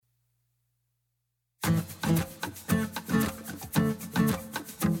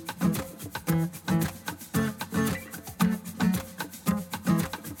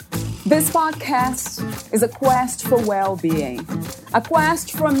This podcast is a quest for well-being, a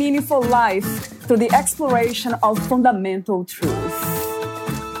quest for a meaningful life through the exploration of fundamental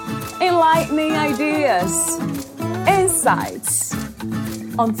truth. Enlightening ideas, insights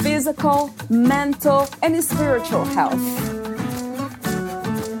on physical, mental, and spiritual health.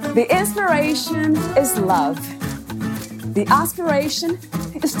 The inspiration is love. The aspiration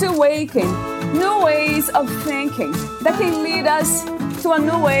is to awaken new ways of thinking that can lead us to a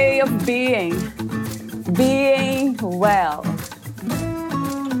new way of being well.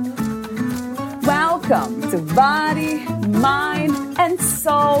 Welcome to Body, Mind, and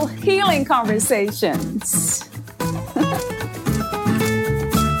Soul Healing Conversations.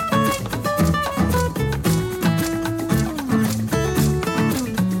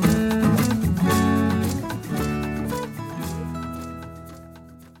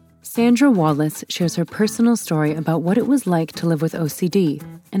 Sandra Wallace shares her personal story about what it was like to live with OCD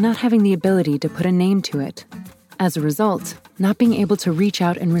and not having the ability to put a name to it. As a result, not being able to reach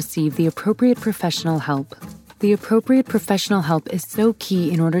out and receive the appropriate professional help. The appropriate professional help is so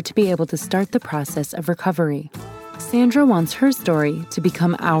key in order to be able to start the process of recovery. Sandra wants her story to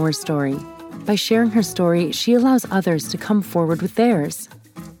become our story. By sharing her story, she allows others to come forward with theirs.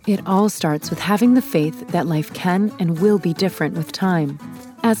 It all starts with having the faith that life can and will be different with time.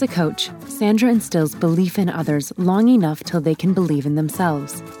 As a coach, Sandra instills belief in others long enough till they can believe in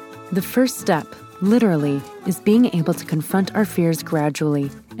themselves. The first step, literally, is being able to confront our fears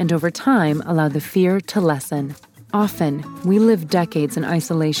gradually and over time allow the fear to lessen. Often, we live decades in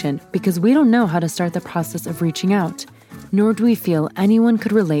isolation because we don't know how to start the process of reaching out, nor do we feel anyone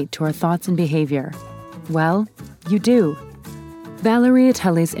could relate to our thoughts and behavior. Well, you do. Valeria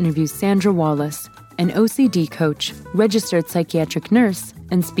Teles interviews Sandra Wallace, an OCD coach, registered psychiatric nurse,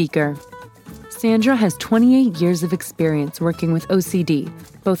 and speaker. Sandra has 28 years of experience working with OCD,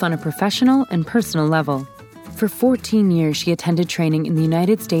 both on a professional and personal level. For 14 years, she attended training in the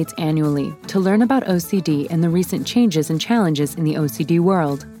United States annually to learn about OCD and the recent changes and challenges in the OCD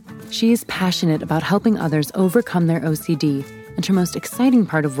world. She is passionate about helping others overcome their OCD, and her most exciting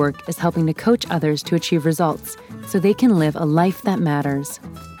part of work is helping to coach others to achieve results so they can live a life that matters.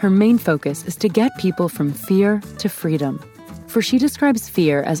 Her main focus is to get people from fear to freedom. For she describes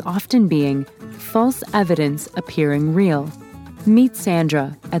fear as often being false evidence appearing real. Meet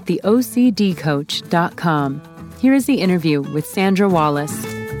Sandra at theocdcoach.com. Here is the interview with Sandra Wallace.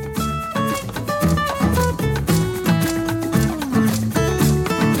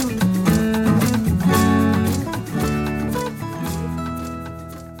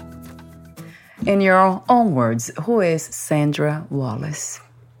 In your own words, who is Sandra Wallace?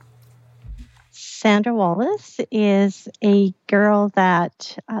 Sandra Wallace is a girl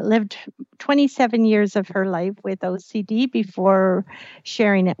that lived 27 years of her life with OCD before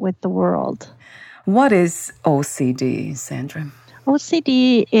sharing it with the world. What is OCD, Sandra?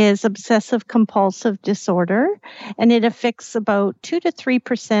 OCD is obsessive compulsive disorder, and it affects about 2 to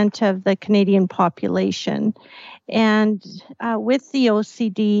 3% of the Canadian population. And with the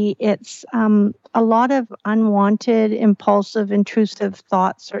OCD, it's a lot of unwanted, impulsive, intrusive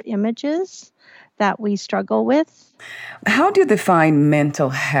thoughts or images that we struggle with. How do you define mental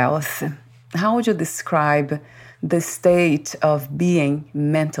health? How would you describe the state of being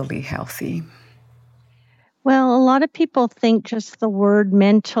mentally healthy? Well, a lot of people think just the word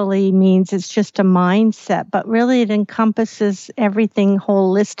mentally means it's just a mindset, but really it encompasses everything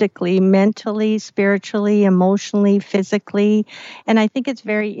holistically, mentally, spiritually, emotionally, physically. And I think it's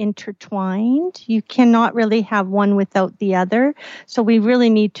very intertwined. You cannot really have one without the other. So we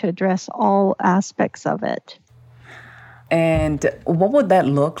really need to address all aspects of it. And what would that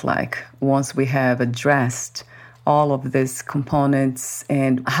look like once we have addressed all of these components?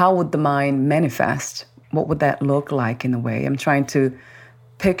 And how would the mind manifest? What would that look like in a way? I'm trying to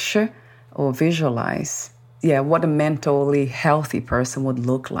picture or visualize, what a mentally healthy person would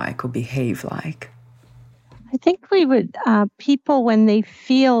look like or behave like. I think we would, people, when they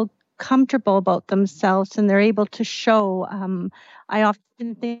feel comfortable about themselves and they're able to show, I often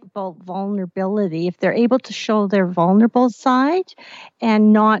think about vulnerability. If they're able to show their vulnerable side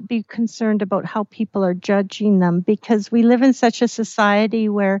and not be concerned about how people are judging them, because we live in such a society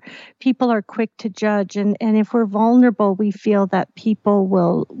where people are quick to judge. And if we're vulnerable, we feel that people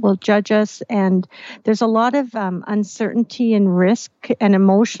will judge us. And there's a lot of uncertainty and risk and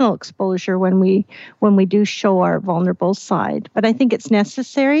emotional exposure when we do show our vulnerable side. But I think it's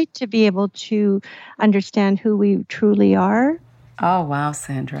necessary to be able to understand who we truly are. Oh, wow,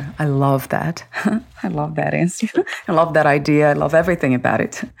 Sandra. I love that. I love that answer. I love that idea. I love everything about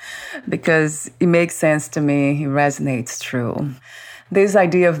it because it makes sense to me. It resonates true. This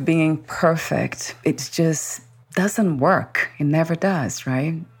idea of being perfect, it just doesn't work. It never does,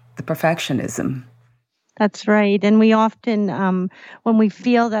 right? The perfectionism. That's right. And we often, when we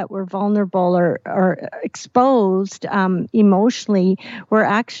feel that we're vulnerable or exposed emotionally, we're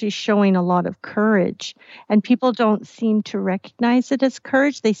actually showing a lot of courage. And people don't seem to recognize it as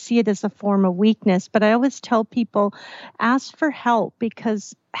courage. They see it as a form of weakness. But I always tell people, ask for help,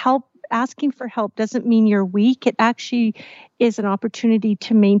 because asking for help doesn't mean you're weak. It actually is an opportunity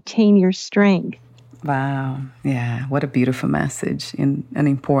to maintain your strength. Wow. Yeah. What a beautiful message and an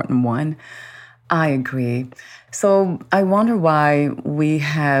important one. I agree. So I wonder why we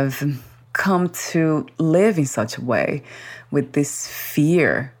have come to live in such a way with this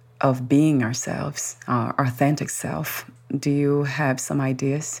fear of being ourselves, our authentic self. Do you have some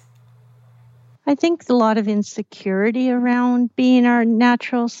ideas? I think a lot of insecurity around being our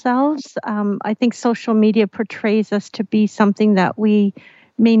natural selves. I think social media portrays us to be something that we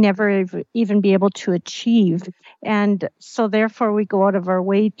may never even be able to achieve. And so, therefore, we go out of our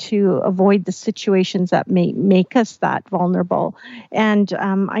way to avoid the situations that may make us that vulnerable. And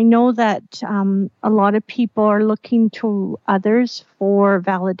I know that a lot of people are looking to others for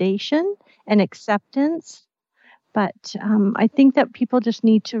validation and acceptance. But I think that people just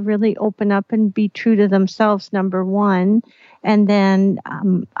need to really open up and be true to themselves, number one, and then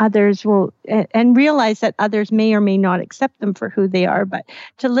others will, and realize that others may or may not accept them for who they are. But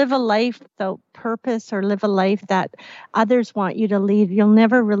to live a life without purpose or live a life that others want you to lead, you'll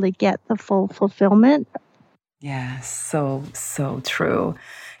never really get the full fulfillment. Yeah, so true.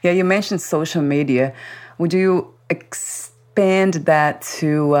 Yeah, you mentioned social media. Would you expand that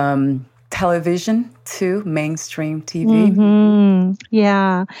to television, to mainstream TV?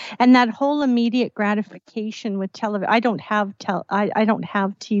 Yeah, and that whole immediate gratification with television. I don't have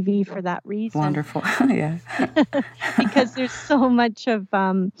TV for that reason. Wonderful. Yeah. Because there's so much of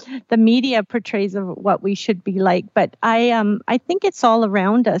the media portrays of what we should be like. But I think it's all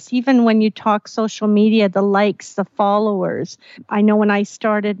around us. Even when you talk social media, the likes, the followers. I know when I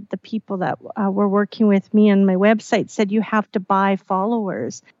started, the people that were working with me on my website said you have to buy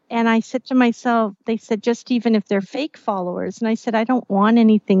followers. And I said to myself, they said, just even if they're fake followers. And I said, I don't want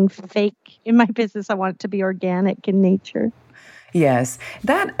anything fake in my business. I want it to be organic in nature. Yes,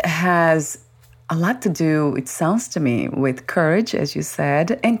 that has a lot to do, it sounds to me, with courage, as you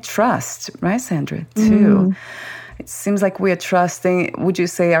said, and trust, right, Sandra, too. It seems like we are trusting, would you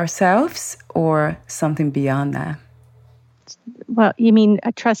say ourselves or something beyond that? Well, you mean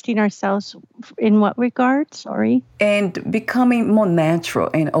trusting ourselves in what regard? Sorry. And becoming more natural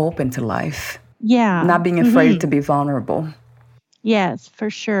and open to life. Yeah. Not being afraid to be vulnerable. Yes, for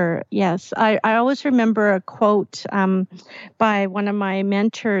sure. Yes. I always remember a quote by one of my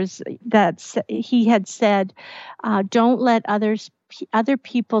mentors that he had said, don't let other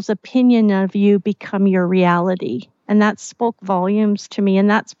people's opinion of you become your reality. And that spoke volumes to me. And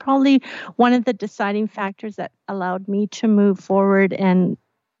that's probably one of the deciding factors that allowed me to move forward and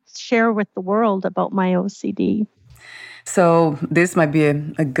share with the world about my OCD. So this might be a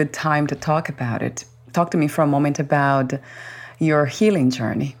good time to talk about it. Talk to me for a moment about your healing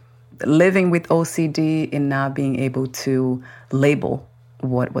journey, living with OCD and not being able to label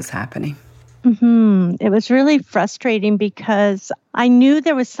what was happening. It was really frustrating because I knew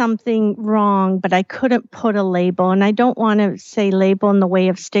there was something wrong, but I couldn't put a label. And I don't want to say label in the way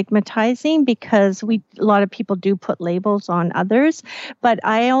of stigmatizing, because a lot of people do put labels on others. But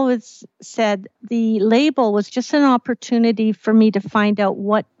I always said the label was just an opportunity for me to find out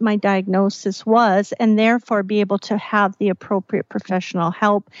what my diagnosis was, and therefore be able to have the appropriate professional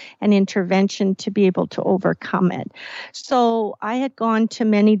help and intervention to be able to overcome it. So I had gone to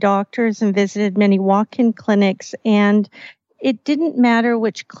many doctors and visited many walk-in clinics, and it didn't matter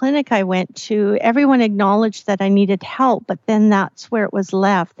which clinic I went to. Everyone acknowledged that I needed help, but then that's where it was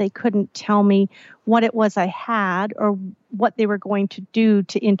left. They couldn't tell me what it was I had or what they were going to do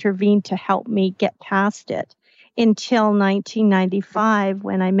to intervene to help me get past it, until 1995,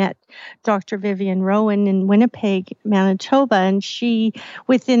 when I met Dr. Vivian Rowan in Winnipeg, Manitoba. And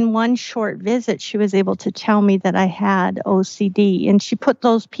within one short visit, she was able to tell me that I had OCD. And she put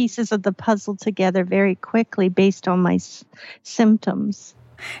those pieces of the puzzle together very quickly based on my symptoms.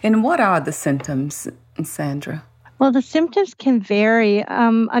 And what are the symptoms, Sandra? Well, the symptoms can vary.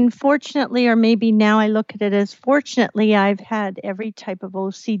 Unfortunately, or maybe now I look at it as fortunately, I've had every type of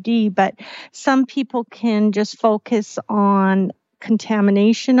OCD, but some people can just focus on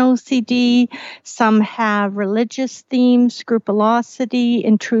contamination OCD. Some have religious themes, scrupulosity,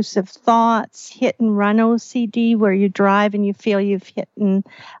 intrusive thoughts, hit and run OCD, where you drive and you feel you've hit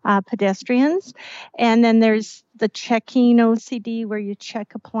pedestrians. And then there's the checking OCD, where you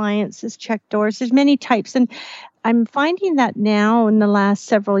check appliances, check doors. There's many types. And I'm finding that now in the last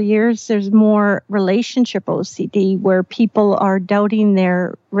several years, there's more relationship OCD, where people are doubting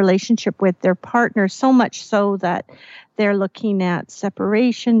their relationship with their partner, so much so that they're looking at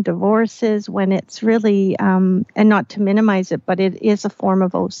separation, divorces, when it's really, and not to minimize it, but it is a form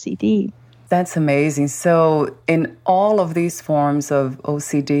of OCD. That's amazing. So in all of these forms of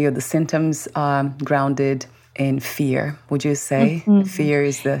OCD, or the symptoms are grounded in fear, would you say? Mm-hmm. Fear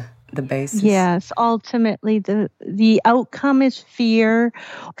is the basis? Yes, ultimately the outcome is fear,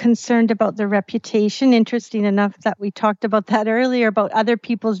 concerned about their reputation. Interesting enough that we talked about that earlier, about other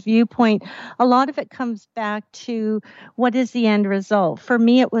people's viewpoint. A lot of it comes back to what is the end result. For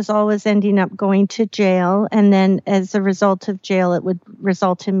me, it was always ending up going to jail, and then as a result of jail, it would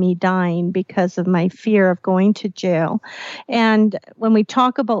result in me dying because of my fear of going to jail. And when we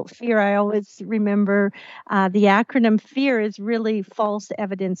talk about fear, I always remember the acronym FEAR is really false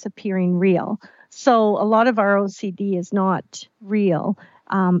evidence appearing real. So a lot of our OCD is not real.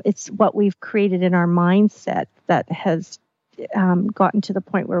 It's what we've created in our mindset that has gotten to the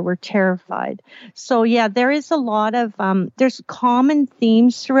point where we're terrified. So yeah, there is a lot of, there's common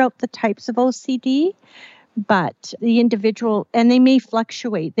themes throughout the types of OCD, but the individual, and they may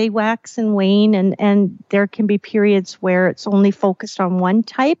fluctuate, they wax and wane, and there can be periods where it's only focused on one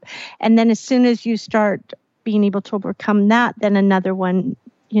type. And then as soon as you start being able to overcome that, then another one,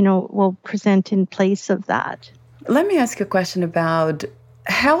 will present in place of that. Let me ask you a question about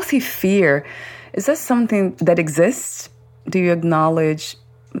healthy fear. Is that something that exists? Do you acknowledge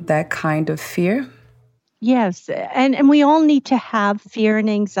that kind of fear? Yes, and we all need to have fear and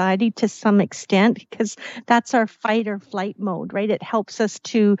anxiety to some extent, because that's our fight or flight mode, right? It helps us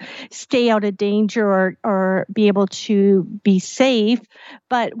to stay out of danger or be able to be safe.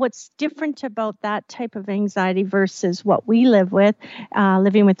 But what's different about that type of anxiety versus what we live with,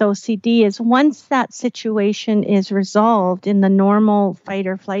 living with OCD, is once that situation is resolved in the normal fight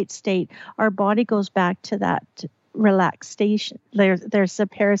or flight state, our body goes back to that relaxation. There's a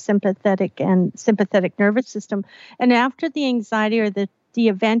parasympathetic and sympathetic nervous system. And after the anxiety or the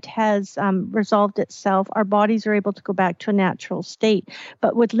event has resolved itself, our bodies are able to go back to a natural state.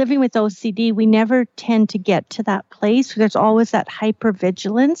 But with living with OCD, we never tend to get to that place. There's always that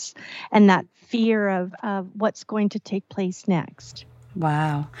hypervigilance and that fear of what's going to take place next.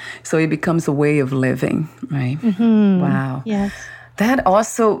 Wow. So it becomes a way of living, right? Mm-hmm. Wow. Yes. That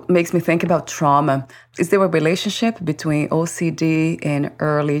also makes me think about trauma. Is there a relationship between OCD and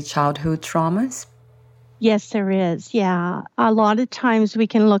early childhood traumas? Yes, there is. Yeah. A lot of times we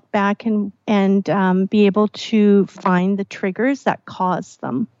can look back and be able to find the triggers that cause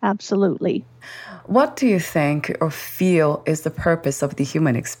them. Absolutely. What do you think or feel is the purpose of the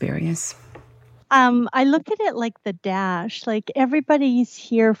human experience? I look at it like the dash, like everybody's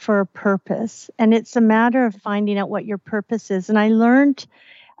here for a purpose, and it's a matter of finding out what your purpose is. And I learned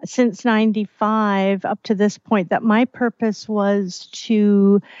since 95 up to this point that my purpose was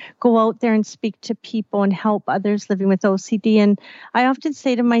to go out there and speak to people and help others living with OCD. And I often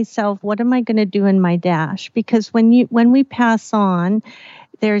say to myself, what am I going to do in my dash? Because when we pass on,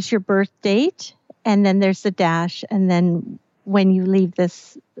 there's your birth date, and then there's the dash, and then when you leave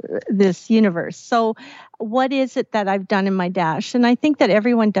this universe. So what is it that I've done in my dash? And I think that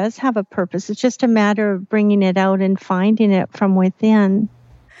everyone does have a purpose. It's just a matter of bringing it out and finding it from within.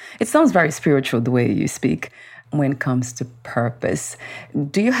 It sounds very spiritual the way you speak when it comes to purpose.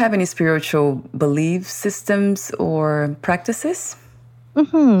 Do you have any spiritual belief systems or practices?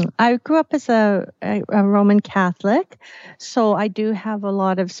 Mm-hmm. I grew up as a Roman Catholic, so I do have a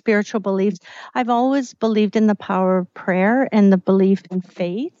lot of spiritual beliefs. I've always believed in the power of prayer and the belief in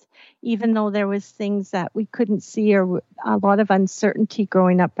faith, even though there was things that we couldn't see or a lot of uncertainty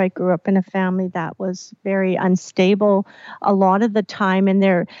growing up. I grew up in a family that was very unstable a lot of the time, and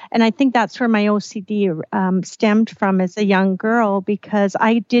I think that's where my OCD stemmed from as a young girl, because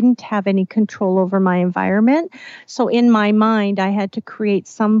I didn't have any control over my environment. So in my mind, I had to create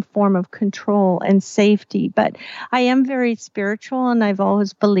some form of control and safety. But I am very spiritual, and I've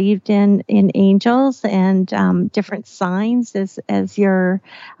always believed in angels and different signs as your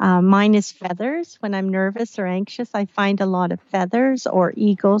mine is feathers. When I'm nervous or anxious, I find a lot of feathers or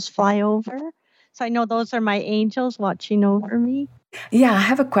eagles fly over. So I know those are my angels watching over me. Yeah, I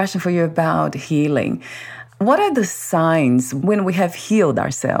have a question for you about healing. What are the signs when we have healed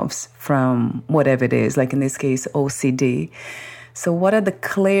ourselves from whatever it is, like in this case, OCD? So, what are the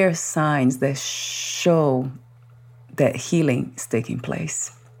clear signs that show that healing is taking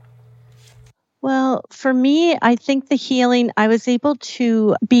place? Well, for me, I think the healing, I was able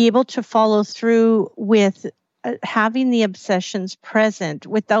to be able to follow through with having the obsessions present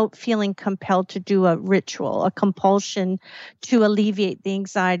without feeling compelled to do a ritual, a compulsion to alleviate the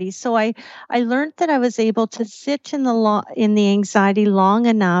anxiety. So I learned that I was able to sit in in the anxiety long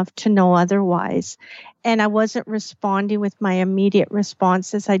enough to know otherwise. And I wasn't responding with my immediate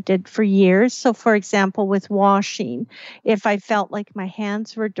response as I did for years. So, for example, with washing, if I felt like my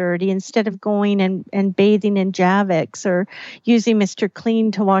hands were dirty, instead of going and bathing in Javix or using Mr.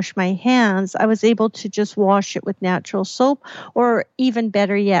 Clean to wash my hands, I was able to just wash it with natural soap, or even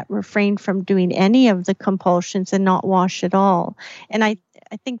better yet, refrain from doing any of the compulsions and not wash at all. And I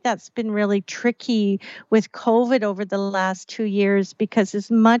think that's been really tricky with COVID over the last 2 years, because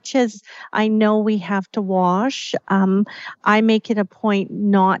as much as I know we have to wash, I make it a point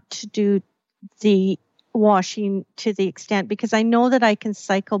not to do the washing to the extent, because I know that I can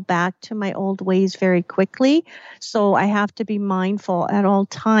cycle back to my old ways very quickly. So I have to be mindful at all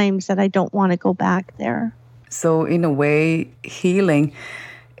times that I don't want to go back there. So, in a way, healing,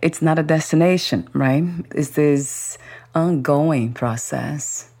 it's not a destination, right? It's this ongoing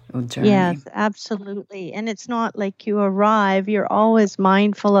process or journey. Yes, absolutely. And it's not like you arrive, you're always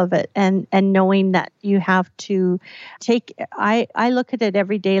mindful of it, and knowing that you have to take I look at it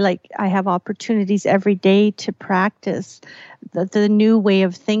every day, like I have opportunities every day to practice the new way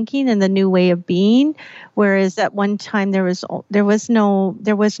of thinking and the new way of being, whereas at one time there was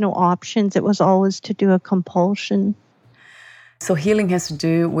no options. It was always to do a compulsion. So, healing has to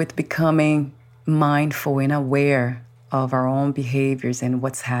do with becoming mindful and aware of our own behaviors and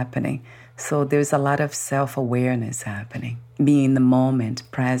what's happening. So, there's a lot of self awareness happening, being in the moment,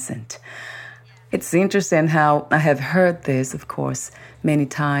 present. It's interesting how I have heard this, of course, many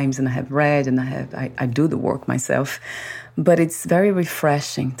times, and I have read, and I do the work myself. But it's very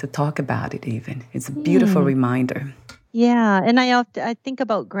refreshing to talk about it, even. It's a beautiful reminder. Yeah, and I think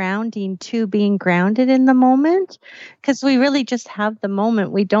about grounding too, being grounded in the moment, because we really just have the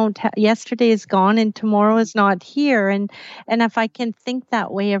moment. We don't yesterday is gone and tomorrow is not here, and if I can think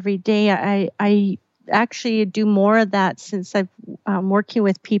that way every day, I actually do more of that since I've working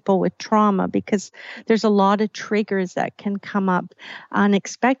with people with trauma, because there's a lot of triggers that can come up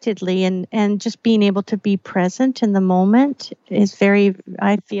unexpectedly, and just being able to be present in the moment is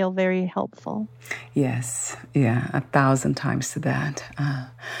I feel very helpful. Yes, yeah, 1,000 times to that.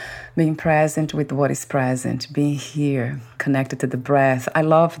 Being present with what is present, being here, connected to the breath. I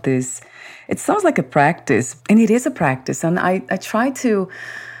love this. It sounds like a practice, and it is a practice. And I try to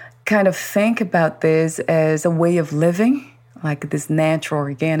kind of think about this as a way of living, like this natural,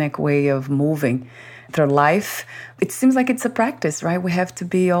 organic way of moving through life. It seems like it's a practice, right? We have to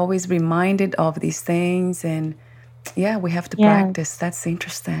be always reminded of these things, and yeah, we have to practice. That's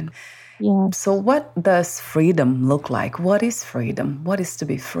interesting. Yeah. So, what does freedom look like? What is freedom? What is to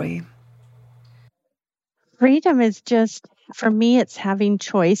be free? Freedom is just, for me, it's having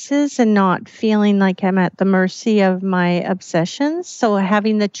choices and not feeling like I'm at the mercy of my obsessions. So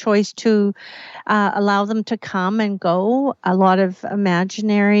having the choice to allow them to come and go. A lot of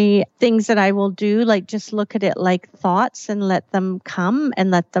imaginary things that I will do, like just look at it like thoughts and let them come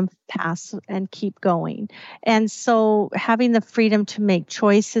and let them pass and keep going. And so having the freedom to make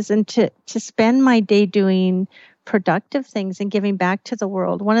choices and to spend my day doing productive things and giving back to the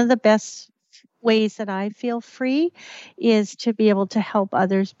world. One of the best ways that I feel free is to be able to help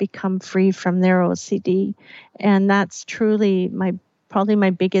others become free from their OCD. And that's truly probably my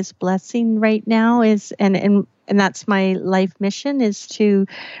biggest blessing right now, is and that's my life mission, is to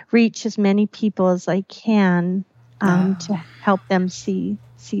reach as many people as I can to help them see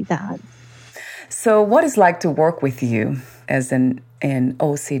that. So, what is like to work with you as an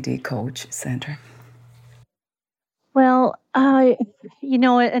OCD coach, Sandra? Well,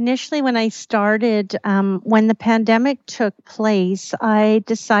 initially when I started, when the pandemic took place, I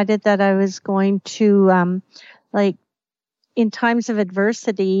decided that I was going to, like, in times of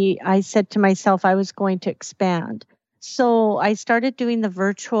adversity, I said to myself I was going to expand. So I started doing the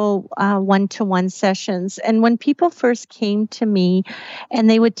virtual one-to-one sessions. And when people first came to me and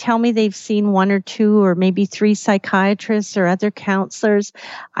they would tell me they've seen one or two or maybe three psychiatrists or other counselors,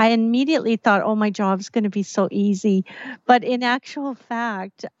 I immediately thought, oh, my job's going to be so easy. But in actual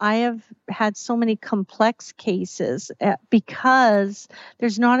fact, I have had so many complex cases because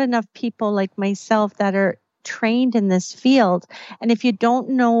there's not enough people like myself that are trained in this field. And if you don't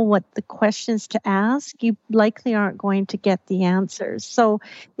know what the questions to ask, you likely aren't going to get the answers. So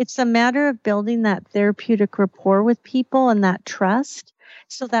it's a matter of building that therapeutic rapport with people and that trust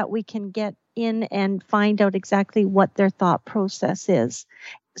so that we can get in and find out exactly what their thought process is.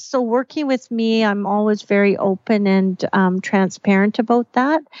 So working with me, I'm always very open and transparent about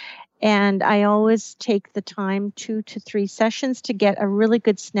that. And I always take the time 2 to 3 sessions to get a really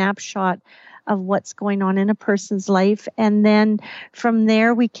good snapshot of what's going on in a person's life. And then from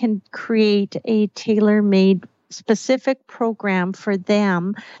there, we can create a tailor-made specific program for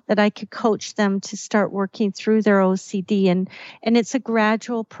them that I could coach them to start working through their OCD. And it's a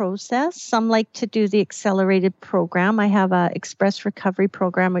gradual process. Some like to do the accelerated program. I have a express recovery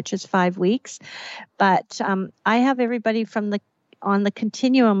program, which is 5 weeks. But I have everybody on the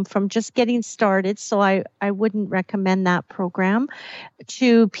continuum from just getting started. So I wouldn't recommend that program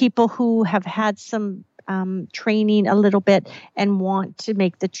to people who have had some training a little bit and want to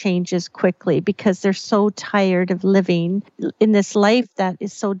make the changes quickly because they're so tired of living in this life that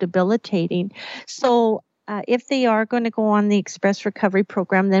is so debilitating. So if they are going to go on the Express Recovery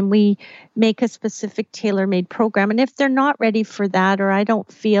Program, then we make a specific tailor-made program. And if they're not ready for that, or I don't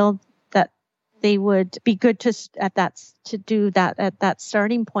feel that they would be good to do that at that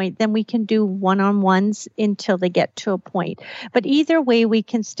starting point, then we can do one-on-ones until they get to a point. But either way, we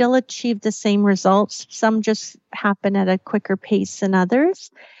can still achieve the same results. Some just happen at a quicker pace than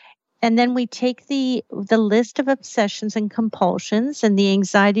others. And then we take the list of obsessions and compulsions and the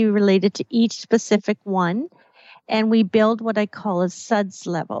anxiety related to each specific one, and we build what I call a SUDS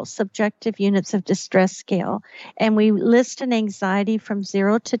level, subjective units of distress scale. And we list an anxiety from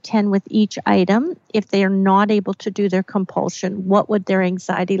 0 to 10 with each item. If they are not able to do their compulsion, what would their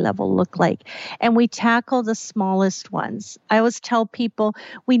anxiety level look like? And we tackle the smallest ones. I always tell people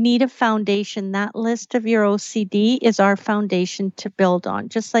we need a foundation. That list of your OCD is our foundation to build on.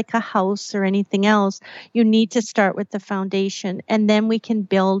 Just like a house or anything else, you need to start with the foundation, and then we can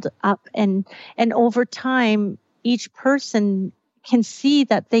build up. And over time, each person can see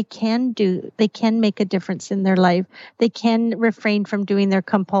that they can make a difference in their life. They can refrain from doing their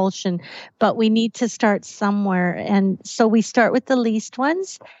compulsion, but we need to start somewhere. And so we start with the least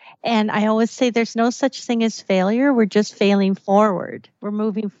ones. And I always say there's no such thing as failure. We're just failing forward. We're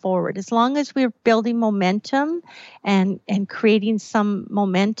moving forward. As long as we're building momentum and creating some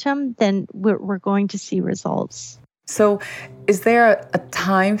momentum, then we're going to see results. So is there a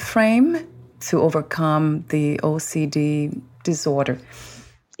time frame to overcome the OCD disorder?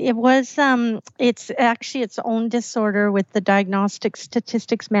 It was, it's actually its own disorder with the Diagnostic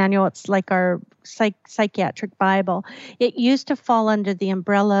Statistics Manual. It's like our psychiatric Bible. It used to fall under the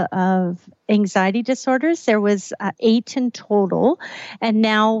umbrella of anxiety disorders. There was 8 in total, and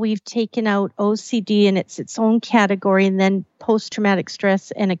now we've taken out OCD and it's its own category, and then post-traumatic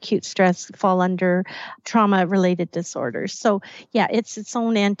stress and acute stress fall under trauma-related disorders. So yeah, it's its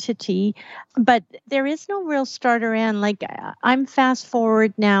own entity, but there is no real start or end. Like I'm fast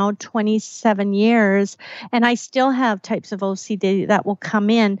forward now 27 years, and I still have types of OCD that will come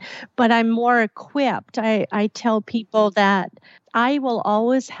in, but I'm more equipped. I tell people that I will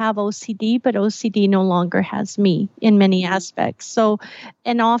always have OCD, but OCD no longer has me in many aspects. So,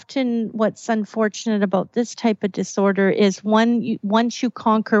 and often what's unfortunate about this type of disorder is once you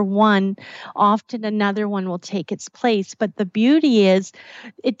conquer one, often another one will take its place. But the beauty is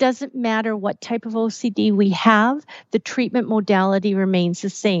it doesn't matter what type of OCD we have, the treatment modality remains the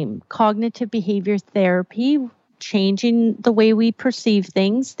same. Cognitive behavior therapy, changing the way we perceive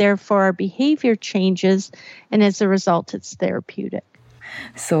things, therefore our behavior changes, and as a result it's therapeutic.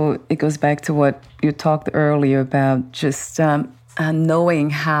 So it goes back to what you talked earlier about just knowing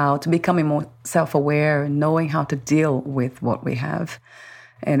how to becoming more self-aware, knowing how to deal with what we have,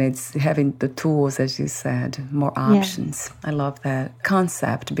 and it's having the tools, as you said, more options. Yeah. I love that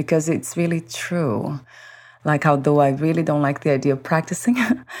concept because it's really true. Like, although I really don't like the idea of practicing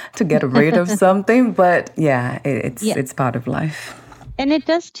to get rid of something, but yeah, it's part of life. And it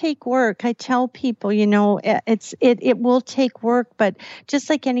does take work. I tell people, it will take work, but just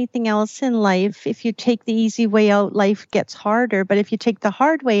like anything else in life, if you take the easy way out, life gets harder. But if you take the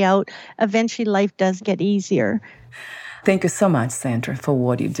hard way out, eventually life does get easier. Thank you so much, Sandra, for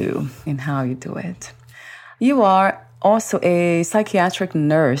what you do and how you do it. You are also a psychiatric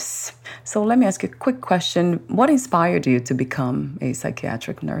nurse. So let me ask you a quick question. What inspired you to become a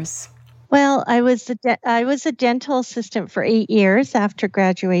psychiatric nurse? Well, I was a dental assistant for 8 years after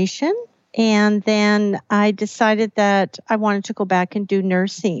graduation. And then I decided that I wanted to go back and do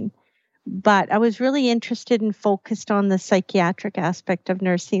nursing. But I was really interested and focused on the psychiatric aspect of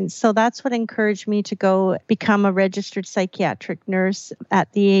nursing. So that's what encouraged me to go become a registered psychiatric nurse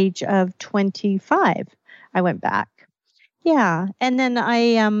at the age of 25. I went back. Yeah, and then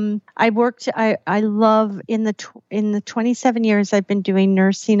I worked. I love in the 27 years I've been doing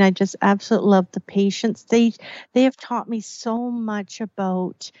nursing. I just absolutely love the patients. They have taught me so much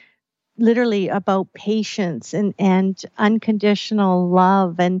about literally about patience and unconditional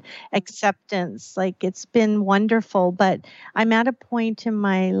love and acceptance. Like, it's been wonderful, but I'm at a point in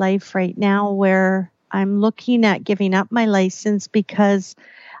my life right now where I'm looking at giving up my license because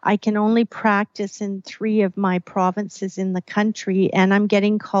I can only practice in 3 of my provinces in the country, and I'm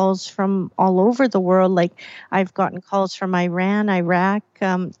getting calls from all over the world. Like, I've gotten calls from Iran, Iraq,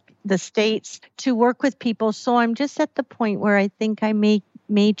 the States, to work with people. So I'm just at the point where I think I may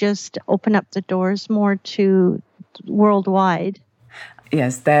just open up the doors more to worldwide.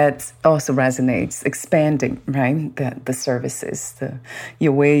 Yes, that also resonates, expanding, right? The services,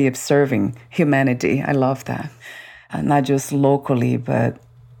 your way of serving humanity. I love that. Not just locally, but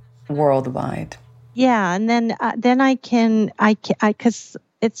worldwide. Yeah, and then I because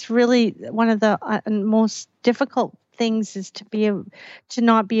it's really one of the most difficult things is to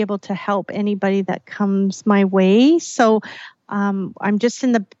not be able to help anybody that comes my way. So I'm just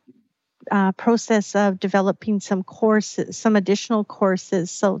in the process of developing some additional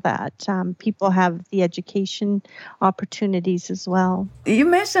courses, so that people have the education opportunities as well. You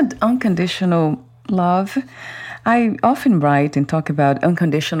mentioned unconditional love. I often write and talk about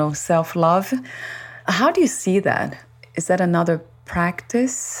unconditional self-love. How do you see that? Is that another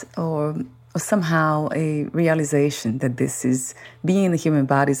practice or somehow a realization that this is being in the human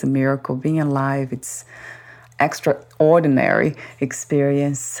body is a miracle, being alive, it's extraordinary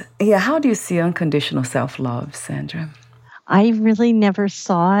experience. Yeah, how do you see unconditional self-love, Sandra? I really never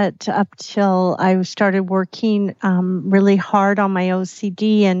saw it up till I started working really hard on my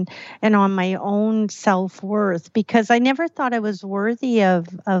OCD and on my own self-worth, because I never thought I was worthy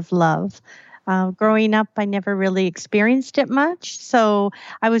of love. Growing up, I never really experienced it much. So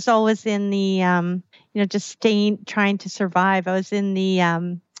I was always in the, just trying to survive. I was in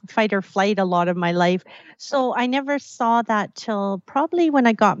the fight or flight a lot of my life. So I never saw that till probably when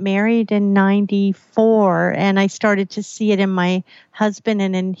I got married in 94, and I started to see it in my husband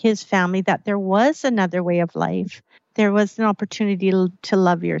and in his family that there was another way of life. There was an opportunity to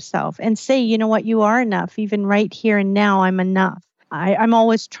love yourself and say, you know what, you are enough. Even right here and now, I'm enough. I'm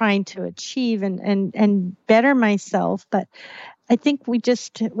always trying to achieve and better myself, but I think we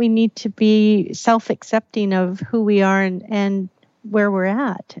need to be self-accepting of who we are and where we're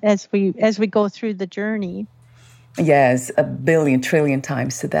at as we go through the journey. Yes, a billion, trillion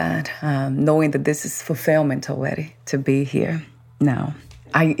times to that. Knowing that this is fulfillment already to be here now.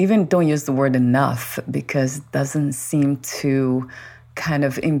 I even don't use the word enough because it doesn't seem to kind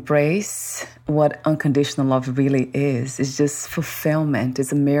of embrace what unconditional love really is. It's just fulfillment.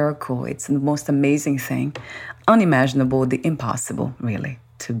 It's a miracle. It's the most amazing thing. Unimaginable, the impossible, really,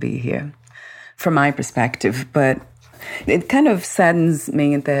 to be here. From my perspective, but it kind of saddens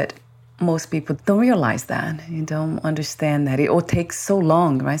me that most people don't realize that. You don't understand that. It all takes so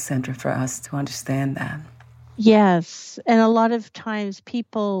long, right, Sandra, for us to understand that. Yes. And a lot of times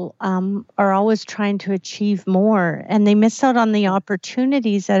people are always trying to achieve more, and they miss out on the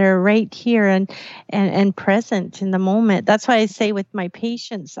opportunities that are right here and present in the moment. That's why I say with my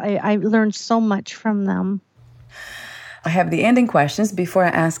patients, I learned so much from them. I have the ending questions. Before I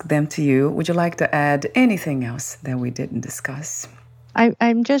ask them to you, would you like to add anything else that we didn't discuss?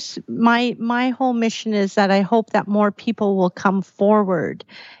 I'm just, my whole mission is that I hope that more people will come forward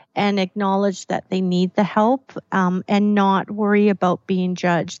and acknowledge that they need the help and not worry about being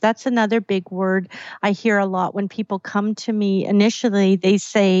judged. That's another big word I hear a lot when people come to me. Initially, they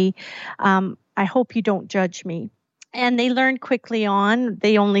say, I hope you don't judge me. And they learn quickly on.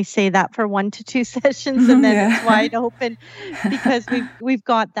 They only say that for 1 to 2 sessions, and then it's wide open because we've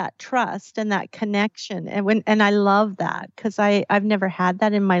got that trust and that connection. And I love that because I've never had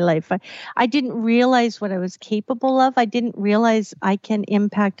that in my life. I didn't realize what I was capable of. I didn't realize I can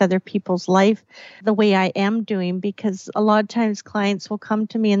impact other people's life the way I am doing, because a lot of times clients will come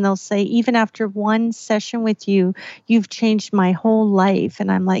to me and they'll say, even after 1 session with you, you've changed my whole life.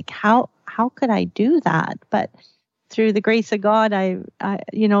 And I'm like, how could I do that? But through the grace of God, I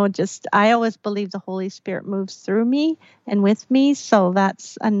always believe the Holy Spirit moves through me and with me. So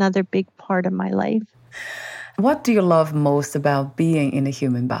that's another big part of my life. What do you love most about being in a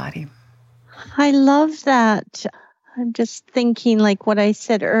human body? I love that. I'm just thinking, like what I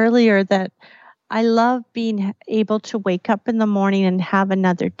said earlier, that I love being able to wake up in the morning and have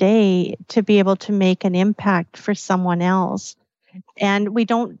another day to be able to make an impact for someone else. And we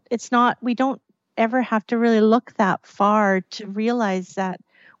don't ever have to really look that far to realize that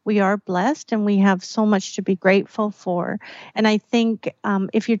we are blessed and we have so much to be grateful for. And I think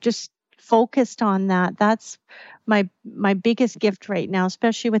if you're just focused on that, that's my biggest gift right now,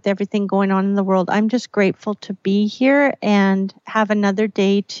 especially with everything going on in the world. I'm just grateful to be here and have another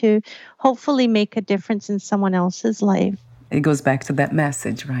day to hopefully make a difference in someone else's life. It goes back to that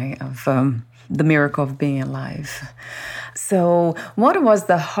message, right, of the miracle of being alive. So what was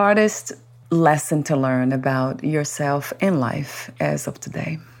the hardest lesson to learn about yourself in life as of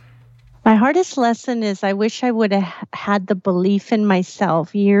today? My hardest lesson is I wish I would have had the belief in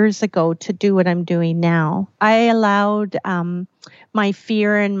myself years ago to do what I'm doing now. I allowed my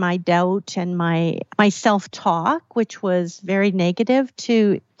fear and my doubt and my self-talk, which was very negative,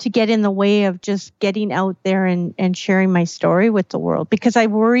 to get in the way of just getting out there and sharing my story with the world, because I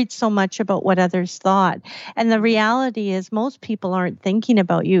worried so much about what others thought. And the reality is most people aren't thinking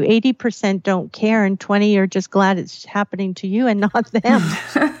about you. 80% don't care and 20 are just glad it's happening to you and not them.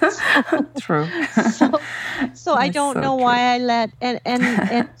 True. So I don't know why I let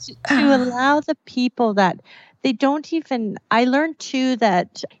and to allow the people that they don't even, I learned too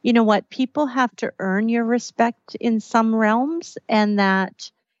that, you know what, people have to earn your respect in some realms, and that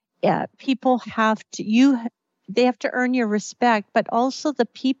people have to, they have to earn your respect, but also the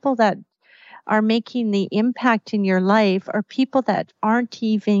people that are making the impact in your life are people that aren't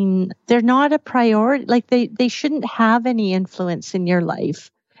even, they're not a priority. Like they shouldn't have any influence in your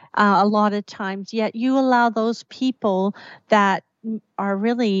life a lot of times, yet you allow those people that are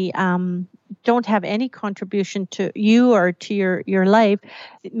really don't have any contribution to you or to your life,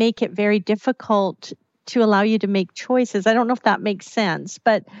 make it very difficult to allow you to make choices. I don't know if that makes sense,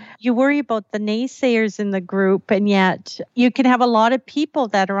 but you worry about the naysayers in the group, and yet you can have a lot of people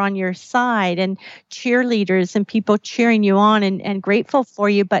that are on your side and cheerleaders and people cheering you on and grateful for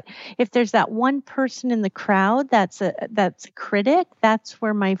you. But if there's that one person in the crowd that's a critic, that's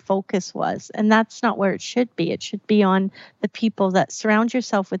where my focus was. And that's not where it should be. It should be on the people that surround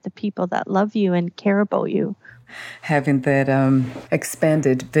yourself with, the people that love you and care about you. Having that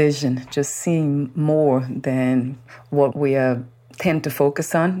expanded vision, just seeing more than what we tend to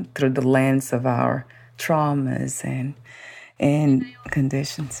focus on through the lens of our traumas and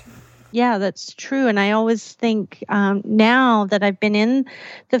conditions. Yeah, that's true. And I always think now that I've been in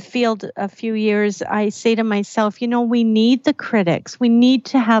the field a few years, I say to myself, we need the critics. We need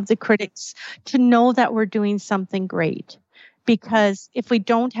to have the critics to know that we're doing something great. Because if we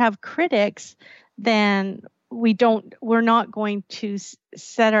don't have critics, then we're not going to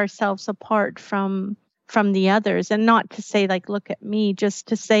set ourselves apart from the others. And not to say like, look at me, just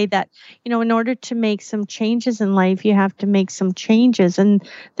to say that, in order to make some changes in life, you have to make some changes, and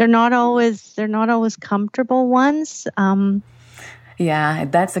they're not always comfortable ones. Yeah,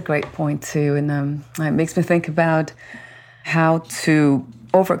 that's a great point too. And it makes me think about how to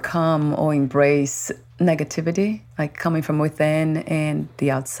overcome or embrace negativity, like coming from within and the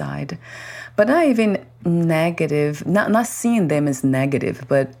outside. But not even negative, not seeing them as negative,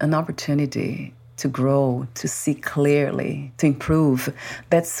 but an opportunity to grow, to see clearly, to improve.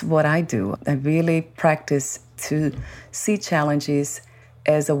 That's what I do. I really practice to see challenges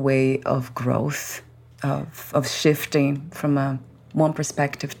as a way of growth, of shifting from one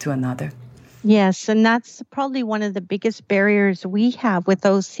perspective to another. Yes, and that's probably one of the biggest barriers we have with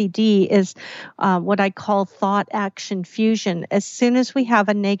OCD is what I call thought-action fusion. As soon as we have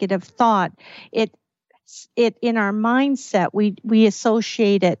a negative thought, it in our mindset, we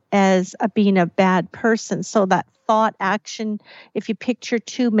associate it as being a bad person. So that thought action, if you picture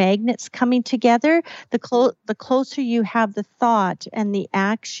two magnets coming together, the closer you have the thought and the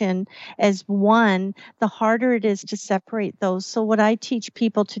action as one, the harder it is to separate those. So what I teach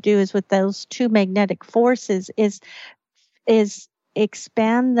people to do is with those two magnetic forces is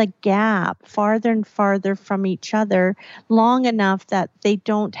expand the gap farther and farther from each other long enough that they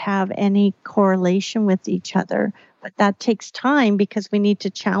don't have any correlation with each other. But that takes time because we need to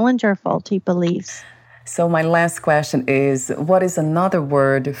challenge our faulty beliefs. So my last question is, what is another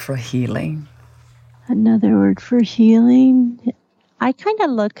word for healing? Another word for healing? I kind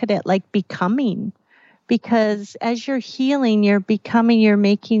of look at it like becoming. Because as you're healing, you're becoming, you're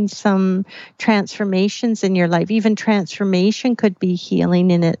making some transformations in your life. Even transformation could be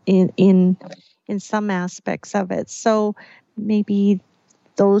healing in some aspects of it. So maybe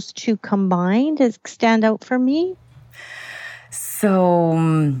those two combined stand out for me.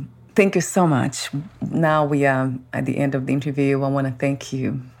 So Thank you so much. Now we are at the end of the interview. I want to thank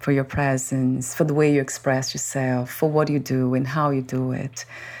you for your presence, for the way you express yourself, for what you do and how you do it,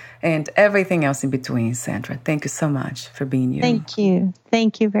 and everything else in between, Sandra. Thank you so much for being you. Thank you.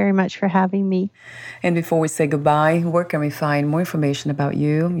 Thank you very much for having me. And before we say goodbye, where can we find more information about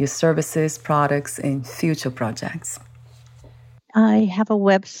you, your services, products, and future projects? I have a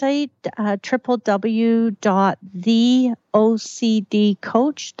website,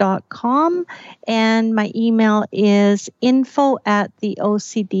 www.theocdcoach.com, and my email is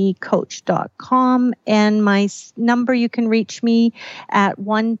info@theocdcoach.com, and my number, you can reach me at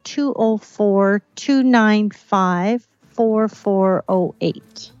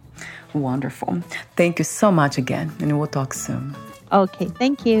 1-204-295-4408. Wonderful. Thank you so much again, and we'll talk soon. Okay,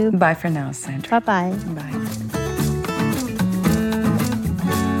 thank you. Bye for now, Sandra. Bye-bye. Bye.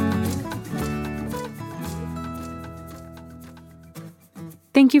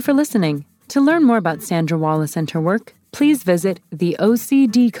 Thank you for listening. To learn more about Sandra Wallace and her work, please visit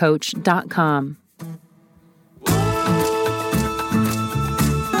theocdcoach.com.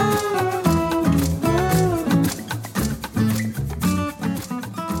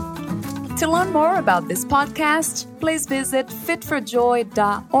 To learn more about this podcast, please visit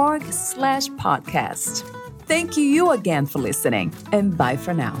fitforjoy.org/podcast. Thank you again for listening, and bye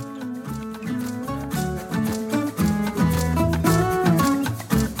for now.